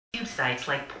sites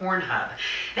like Pornhub.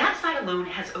 That site alone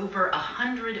has over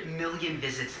 100 million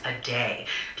visits a day.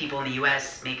 People in the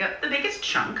US make up the biggest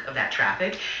chunk of that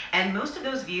traffic, and most of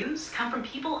those views come from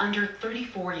people under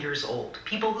 34 years old,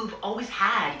 people who've always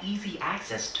had easy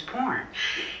access to porn.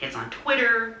 It's on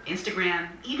Twitter, Instagram,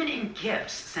 even in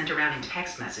GIFs sent around in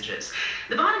text messages.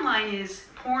 The bottom line is,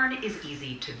 porn is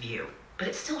easy to view, but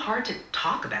it's still hard to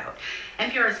talk about.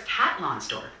 NPR's Kat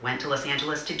Lonsdorf went to Los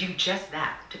Angeles to do just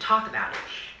that, to talk about it.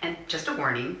 And just a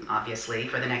warning, obviously,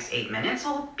 for the next 8 minutes,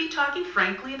 we'll be talking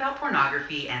frankly about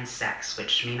pornography and sex,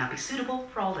 which may not be suitable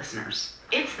for all listeners.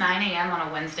 It's 9 a.m. on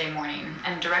a Wednesday morning,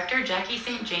 and director Jackie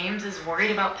St. James is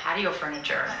worried about patio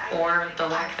furniture, or the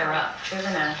lack thereof. They're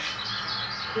gonna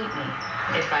hate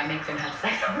me if I make them have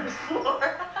sex on the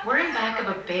floor. We're in back of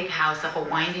a big house up a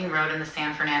winding road in the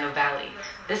San Fernando Valley.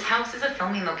 This house is a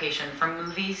filming location for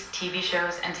movies, TV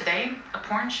shows, and today, a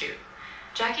porn shoot.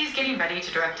 Jackie's getting ready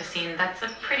to direct a scene that's a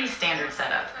pretty standard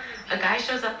setup. A guy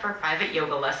shows up for a private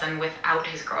yoga lesson without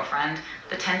his girlfriend.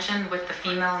 The tension with the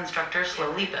female instructor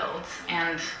slowly builds,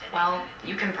 and, well,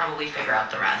 you can probably figure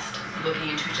out the rest. Looking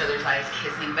into each other's eyes,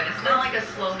 kissing, but it's not like a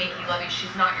slow makey lovey.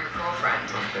 She's not your girlfriend.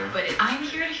 But I'm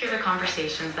here to hear the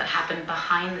conversations that happen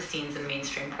behind the scenes in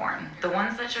mainstream porn. The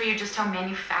ones that show you just how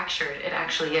manufactured it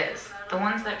actually is. The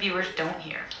ones that viewers don't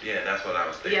hear. Yeah, that's what I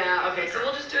was thinking. Yeah, okay, so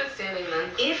we'll just do it standing then.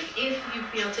 If you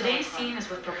feel today's scene is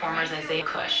with performers Isaiah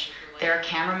Cush. There are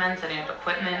cameramen setting up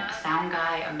equipment, a sound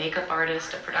guy, a makeup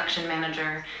artist, a production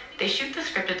manager. They shoot the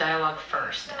scripted dialogue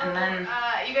first, and then...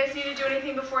 You guys need to do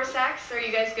anything before sex? Or are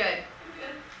you guys good?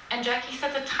 And Jackie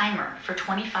sets a timer for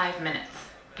 25 minutes.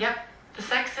 Yep, the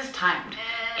sex is timed,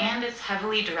 and it's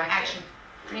heavily directed. action.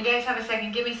 When you guys have a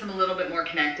second, give me some a little bit more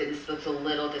connected. This looks a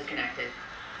little disconnected.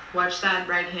 Watch that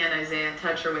right hand, Isaiah.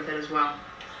 Touch her with it as well.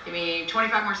 Give me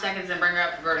 25 more seconds and bring her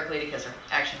up vertically to kiss her.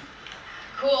 Action.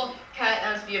 Cool. Cut.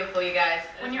 That was beautiful, you guys.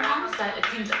 When you're on set, it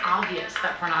seems obvious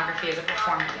that pornography is a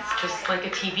performance, just like a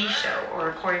TV show or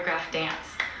a choreographed dance.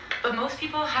 But most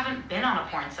people haven't been on a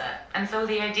porn set, and so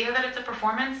the idea that it's a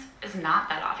performance is not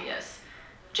that obvious.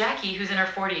 Jackie, who's in her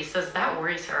 40s, says that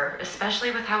worries her,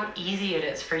 especially with how easy it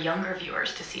is for younger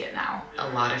viewers to see it now. A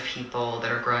lot of people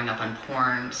that are growing up on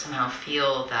porn somehow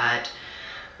feel that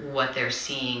what they're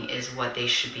seeing is what they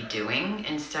should be doing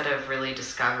instead of really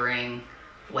discovering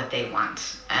what they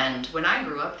want. And when I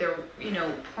grew up,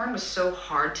 porn was so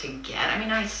hard to get. I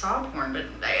mean, I saw porn, but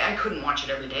I couldn't watch it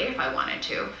every day if I wanted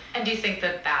to. And do you think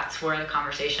that that's where the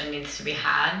conversation needs to be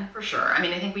had? For sure. I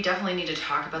mean, I think we definitely need to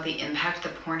talk about the impact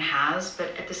that porn has, but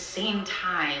at the same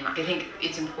time, I think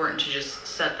it's important to just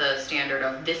set the standard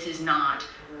of this is not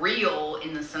real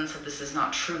in the sense of this is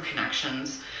not true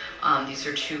connections. These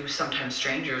are two sometimes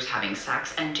strangers having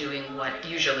sex and doing what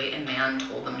usually a man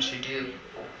told them to do.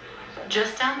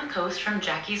 Just down the coast from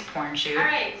Jackie's porn shoot. All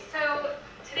right, so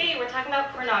today we're talking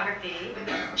about pornography.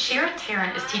 Shara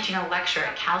Tarrant is teaching a lecture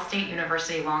at Cal State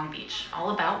University Long Beach,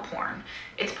 all about porn.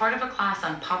 It's part of a class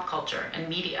on pop culture and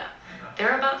media. There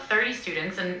are about 30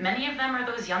 students, and many of them are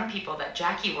those young people that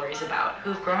Jackie worries about,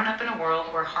 who've grown up in a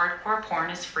world where hardcore porn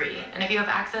is free. And if you have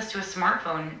access to a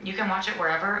smartphone, you can watch it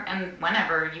wherever and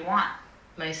whenever you want.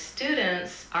 My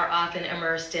students are often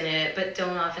immersed in it, but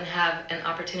don't often have an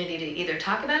opportunity to either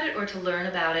talk about it or to learn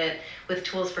about it with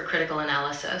tools for critical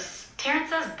analysis. Tarrant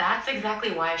says that's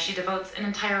exactly why she devotes an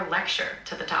entire lecture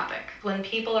to the topic. When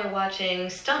people are watching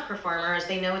stunt performers,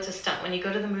 they know it's a stunt. When you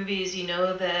go to the movies, you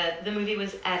know that the movie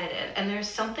was edited. And there's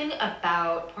something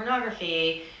about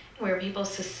pornography where people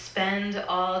suspend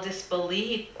all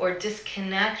disbelief or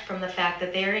disconnect from the fact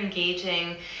that they're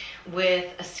engaging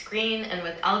with a screen and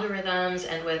with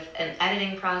algorithms and with an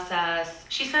editing process.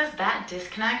 She says that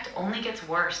disconnect only gets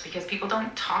worse because people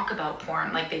don't talk about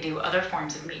porn like they do other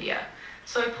forms of media.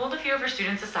 So I pulled a few of her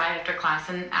students aside after class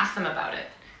and asked them about it.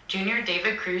 Junior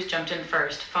David Cruz jumped in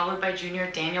first, followed by junior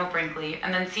Daniel Brinkley,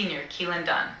 and then senior Keelan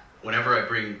Dunn. Whenever I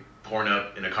bring porn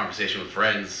up in a conversation with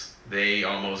friends, they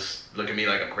almost look at me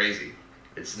like I'm crazy.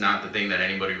 It's not the thing that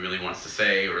anybody really wants to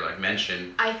say or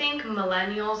mention. I think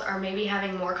millennials are maybe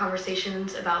having more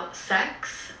conversations about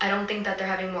sex. I don't think that they're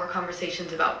having more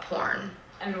conversations about porn.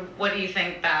 And what do you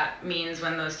think that means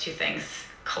when those two things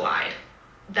collide?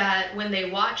 That when they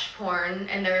watch porn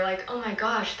and they're like, oh my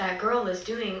gosh, that girl is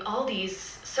doing all these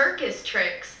circus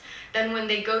tricks, then when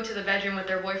they go to the bedroom with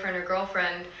their boyfriend or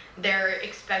girlfriend, they're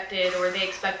expected or they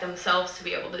expect themselves to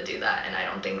be able to do that. And I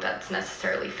don't think that's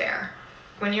necessarily fair.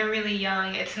 When you're really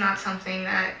young, it's not something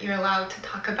that you're allowed to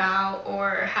talk about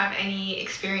or have any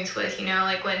experience with,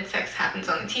 like when sex happens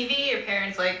on the TV, your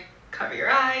parents cover your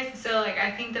eyes. So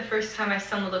I think the first time I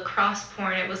stumbled across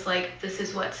porn, it was this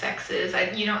is what sex is.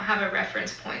 You don't have a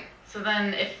reference point. So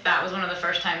then, if that was one of the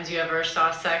first times you ever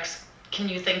saw sex, can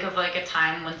you think of like a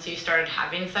time once you started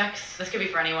having sex? This could be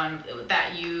for anyone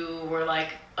that you were like,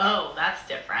 oh, that's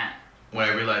different. When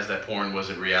I realized that porn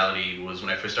wasn't reality was when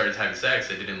I first started having sex.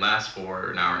 It didn't last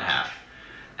for an hour and a half.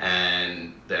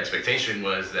 And the expectation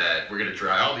was that we're going to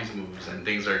try all these moves and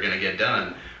things are going to get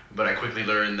done. But I quickly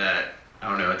learned that, I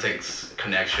don't know, it takes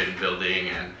connection building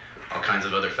and all kinds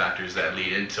of other factors that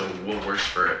lead into what works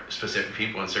for specific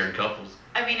people and certain couples.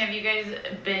 I mean, have you guys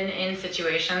been in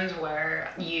situations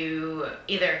where you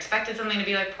either expected something to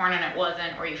be like porn and it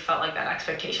wasn't, or you felt like that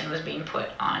expectation was being put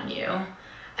on you?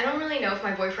 I don't really know if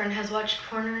my boyfriend has watched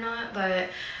porn or not, but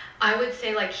I would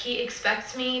say like he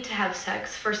expects me to have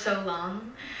sex for so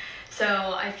long. So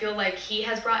I feel like he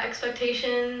has brought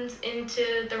expectations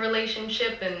into the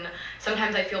relationship, and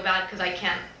sometimes I feel bad because I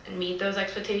can't meet those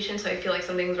expectations, so I feel like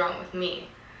something's wrong with me.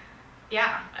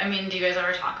 Yeah, I mean, do you guys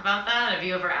ever talk about that? Have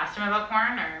you ever asked him about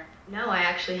porn, or? No, I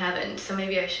actually haven't, so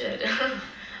maybe I should.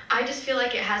 I just feel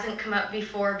like it hasn't come up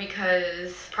before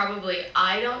because probably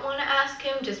I don't want to ask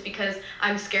him just because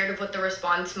I'm scared of what the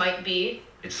response might be.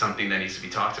 It's something that needs to be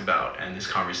talked about, and this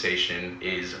conversation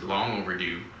is long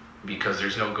overdue because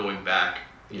there's no going back.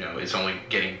 You know, it's only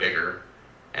getting bigger,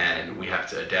 and we have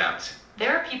to adapt.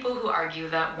 There are people who argue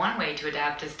that one way to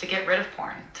adapt is to get rid of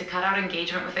porn, to cut out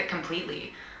engagement with it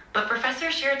completely. But Professor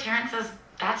Shira Tarrant says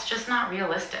that's just not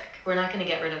realistic. We're not going to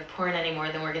get rid of porn any more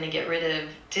than we're going to get rid of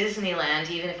Disneyland,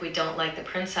 even if we don't like the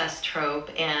princess trope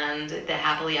and the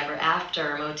happily ever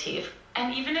after motif.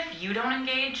 And even if you don't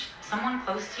engage, someone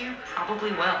close to you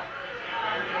probably will.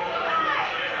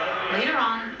 Later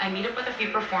on, I meet up with a few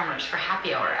performers for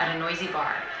happy hour at a noisy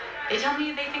bar. They tell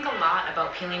me they think a lot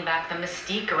about peeling back the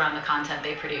mystique around the content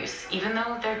they produce, even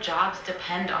though their jobs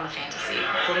depend on the fantasy.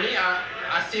 For me,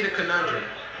 I see the conundrum.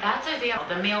 That's Isaiah,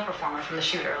 the male performer from the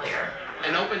shoot earlier.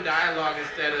 An open dialogue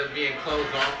instead of being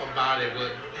closed off about it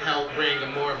would help bring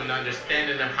more of an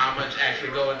understanding of how much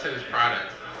actually go into this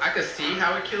product. I could see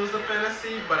how it kills the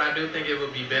fantasy, but I do think it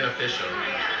would be beneficial.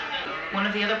 One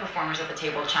of the other performers at the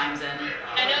table chimes in.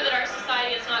 I know that our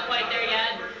society is not quite there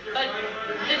yet, but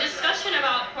the discussion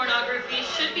about pornography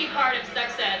should be part of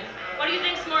sex ed. What do you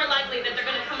think is more likely, that they're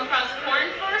going to come across porn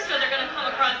first, or they're going to come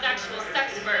across actual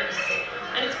sex first?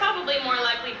 And it's probably more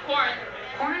likely porn.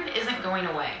 Porn isn't going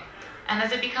away. And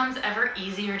as it becomes ever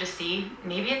easier to see,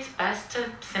 maybe it's best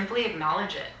to simply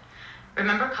acknowledge it.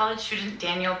 Remember college student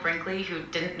Danielle Brinkley, who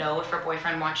didn't know if her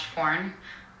boyfriend watched porn?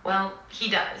 Well, he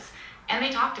does. And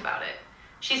they talked about it.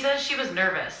 She says she was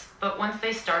nervous, but once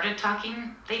they started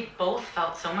talking, they both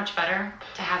felt so much better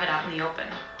to have it out in the open.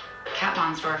 Kat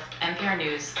Monsdorf, NPR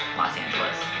News, Los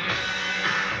Angeles.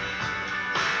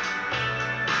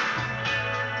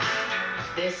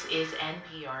 This is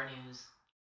NPR News.